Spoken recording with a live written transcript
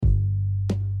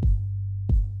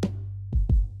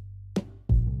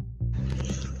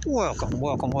Welcome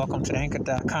to the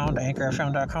Anchor.com, the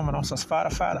AnchorFM.com, and also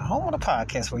Spotify, the home of the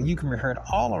podcast where you can be heard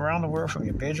all around the world from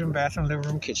your bedroom, bathroom, living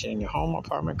room, kitchen, in your home,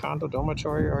 apartment, condo,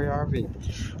 dormitory, or your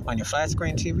RV. On your flat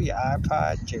screen TV, your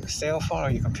iPod, your cell phone, or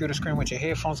your computer screen with your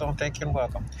headphones on, thank you and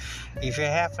welcome. If you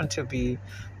happen to be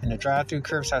in the drive-through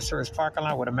curbside service parking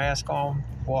lot with a mask on,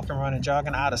 walking, running,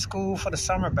 jogging, out of school for the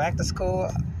summer, back to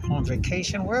school, on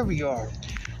vacation, wherever you are,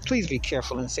 please be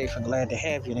careful and safe and glad to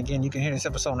have you. And again, you can hear this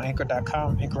episode on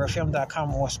Anchor.com,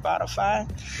 AnchorFM.com, or Spotify,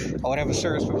 or whatever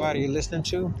service provider you're listening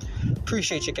to.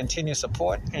 Appreciate your continued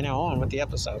support, and now on with the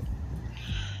episode.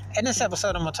 In this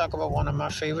episode, I'm going to talk about one of my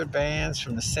favorite bands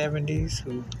from the 70s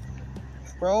who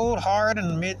rolled hard in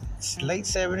the late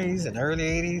 70s and early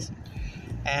 80s,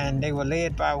 and they were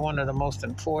led by one of the most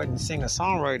important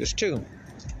singer-songwriters, too.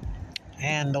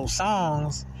 And those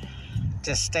songs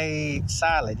just stayed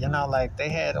solid, like they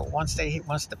had once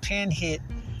the pen hit,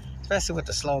 especially with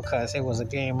the slow cuts, it was a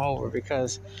game over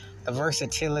because the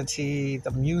versatility,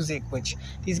 the music, which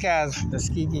these guys, the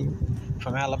Skiggy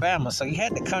from Alabama, so you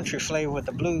had the country flavor with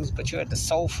the blues, but you had the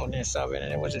soulfulness of it,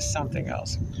 and it was just something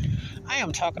else. I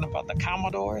am talking about the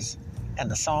Commodores and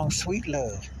the song Sweet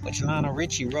Love, which Lionel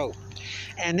Richie wrote.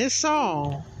 And this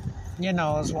song,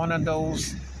 is one of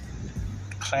those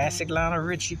classic Lionel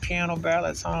Richie piano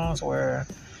ballad songs where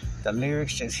the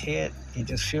lyrics just hit. You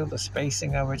just feel the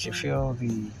spacing of it. You feel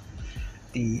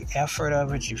the effort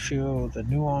of it. You feel the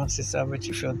nuances of it.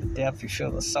 You feel the depth. You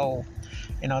feel the soul.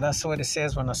 That's what it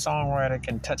says when a songwriter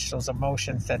can touch those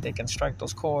emotions, that they can strike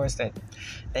those chords, that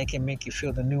they can make you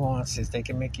feel the nuances. They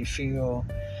can make you feel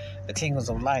the tingles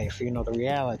of life, the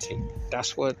reality.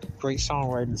 That's what great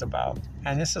songwriting is about.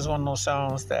 And this is one of those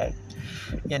songs that,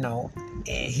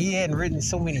 he hadn't written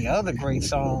so many other great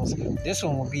songs. This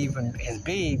one would be even as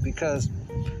big because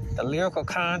the lyrical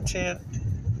content,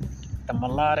 the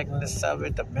melodicness of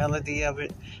it, the melody of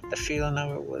it, the feeling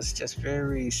of it was just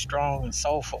very strong and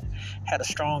soulful. Had a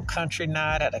strong country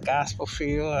nod, had a gospel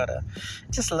feel,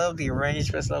 just love the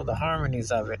arrangements, love the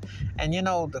harmonies of it. And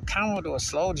the Commodore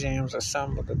slow jams are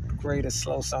some of the greatest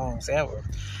slow songs ever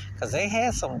because they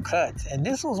had some cuts. And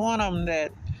this was one of them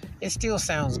that it still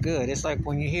sounds good. It's like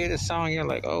when you hear the song, you're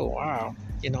like, oh, wow.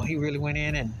 He really went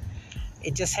in and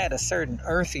it just had a certain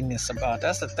earthiness about it.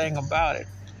 That's the thing about it.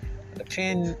 The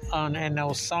pen and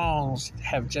those songs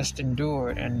have just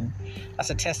endured, and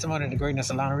that's a testimony to the greatness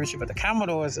of Lionel Richie. But the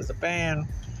Commodores as a band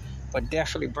were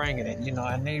definitely bringing it,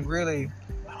 and they really,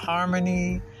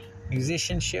 harmony,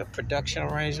 musicianship, production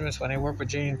arrangements, when they work with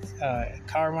James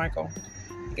Carmichael,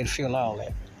 you can feel all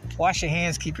that. Wash your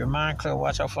hands, keep your mind clear,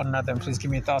 watch out for another, and please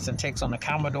give me your thoughts and takes on the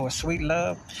Commodore Sweet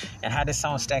Love and how this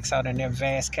song stacks out in their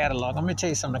vast catalog. Let me tell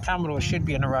you something, the Commodore should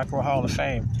be in the Rock and Roll Hall of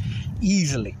Fame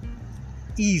easily,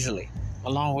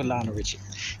 along with Lionel Richie.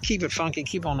 Keep it funky,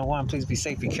 keep on the one. Please be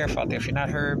safe, be careful out there. If you're not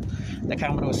heard the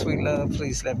Commodore Sweet Love,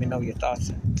 please let me know your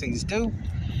thoughts. Please do.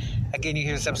 Again, you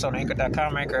hear this episode on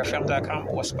Anchor.com, AnchorFM.com,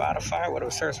 or Spotify, whatever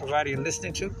service provider you're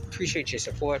listening to. Appreciate your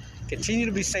support. Continue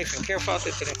to be safe and careful out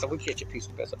there today, so we catch you. Peace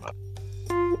and best of luck.